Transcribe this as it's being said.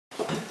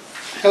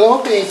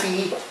Hello,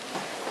 baby.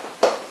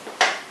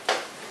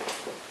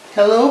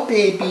 Hello,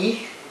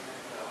 baby.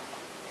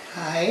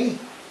 Hi.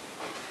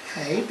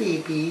 Hi,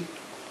 baby.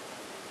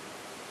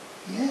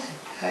 Yeah,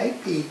 hi,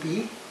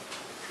 baby.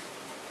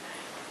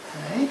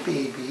 Hi,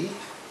 baby.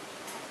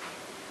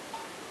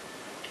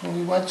 Oh,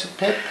 you want some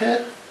pet?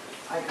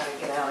 I gotta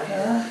get out of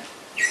here.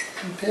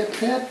 Some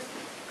pet?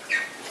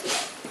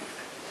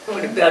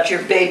 What about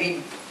your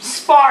baby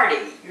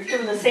Sparty? You're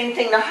doing the same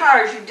thing to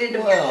her as you did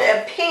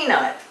to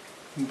Peanut.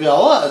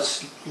 Bella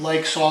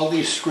likes all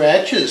these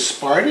scratches.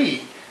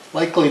 Sparty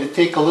likely to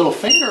take a little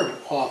finger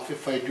off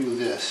if I do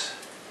this.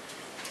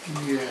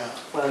 Yeah.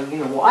 Well, you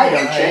know why,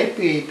 don't you? Hi,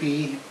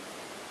 baby.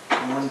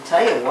 I'm going to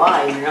tell you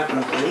why. You're not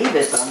going to believe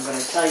it, but I'm going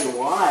to tell you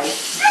why.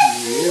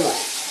 Really?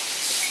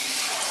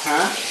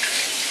 Huh?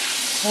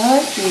 Hi,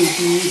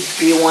 baby.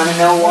 Do you want to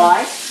know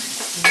why?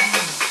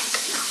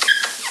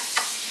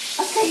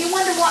 Okay, you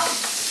wonder why?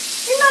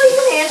 You're not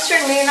even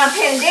answering me. You're not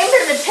paying a damn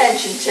bit of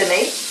attention to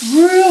me.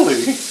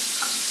 Really?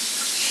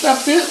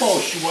 Stop it.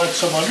 Oh, she wants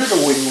some under the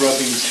wing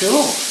rubbing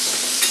too.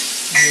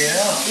 Yeah.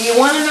 Do you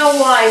want to know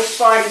why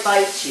Sparty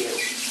bites you?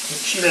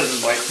 She doesn't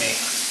bite me.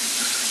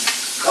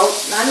 Oh,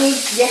 I mean,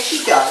 yes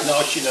she does.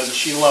 No, she doesn't.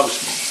 She loves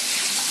me.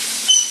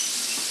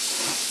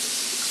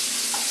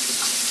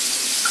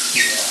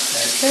 Yeah,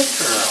 that's that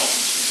girl.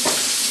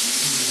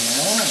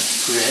 Yeah,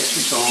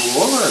 scratches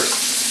all over.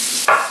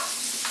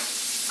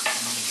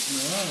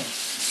 Yeah.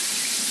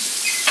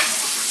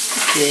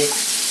 Okay,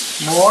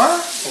 more?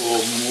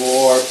 Oh,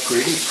 more.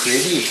 Pretty.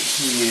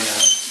 Yeah,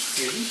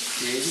 pretty.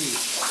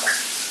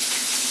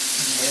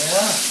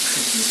 Yeah,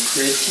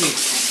 pretty.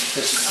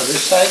 This other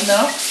side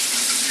now?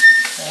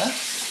 Huh?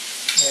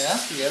 Yeah,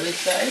 the other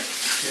side.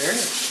 Sure.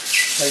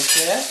 Like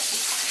that.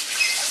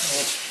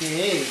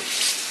 Okay.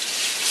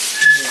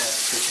 Yeah,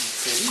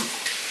 pretty.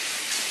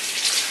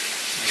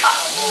 Yeah.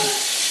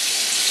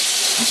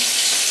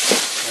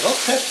 Little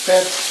pet.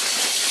 There.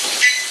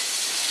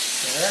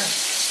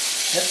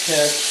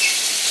 Pet.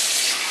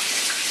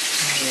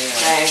 Yeah.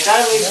 Okay, I've got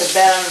to leave the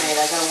bed unmade.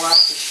 I've got to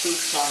wash the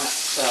sheets on it,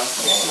 so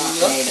it's not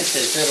Look made. at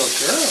this little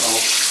girl.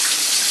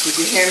 Did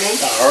you hear me?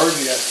 I heard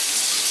you.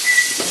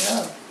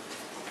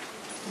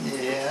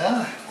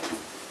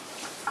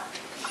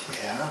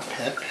 Yeah,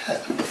 pet.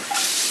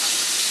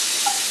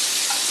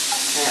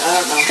 I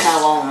don't know how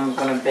long I'm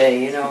going to be,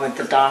 you know, at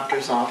the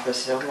doctor's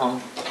office, so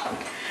long.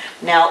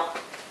 Now,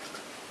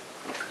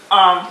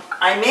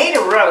 I made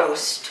a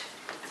roast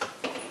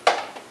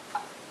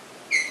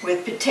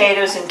with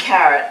potatoes and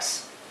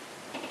carrots.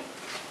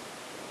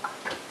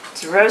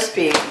 It's a roast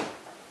beef.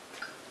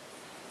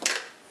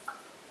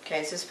 Okay,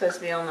 is this supposed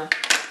to be on the...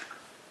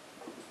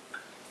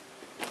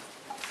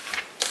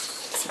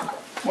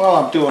 Well,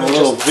 I'm doing a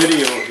little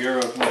video here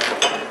of my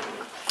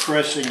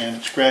caressing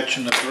and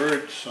scratching the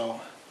bird,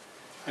 so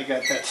I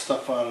got that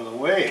stuff out of the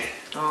way.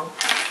 Oh.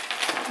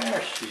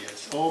 There she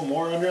is. Oh,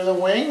 more under the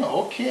wing?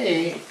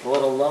 Okay. A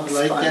little love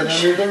Like sponge. that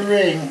under the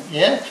ring.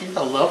 Yeah, she's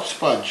a love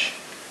sponge.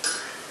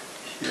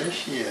 Here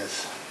she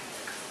is.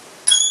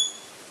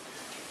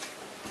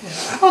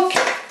 Yeah.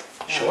 Okay.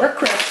 Show her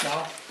crest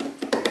now.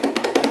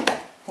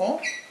 Oh,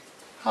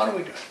 how do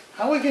we do it?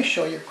 How are we going to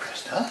show your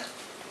crest, huh?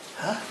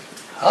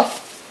 Up.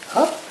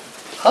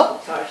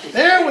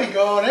 There we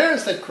go.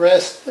 There's the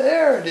crest.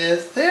 There it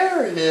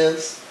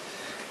is.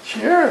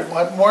 Sure.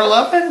 Want more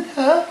loving,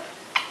 huh?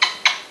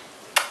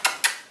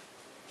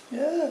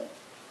 Yeah.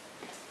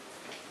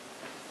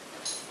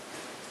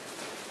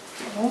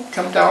 Oh,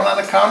 come down on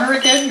the counter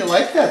again? You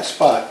like that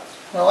spot?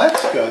 Well,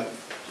 that's good.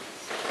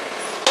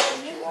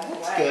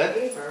 That's good.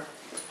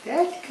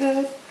 That's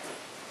good.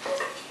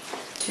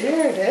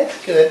 Sure,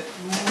 that's good.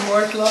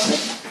 More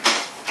loving.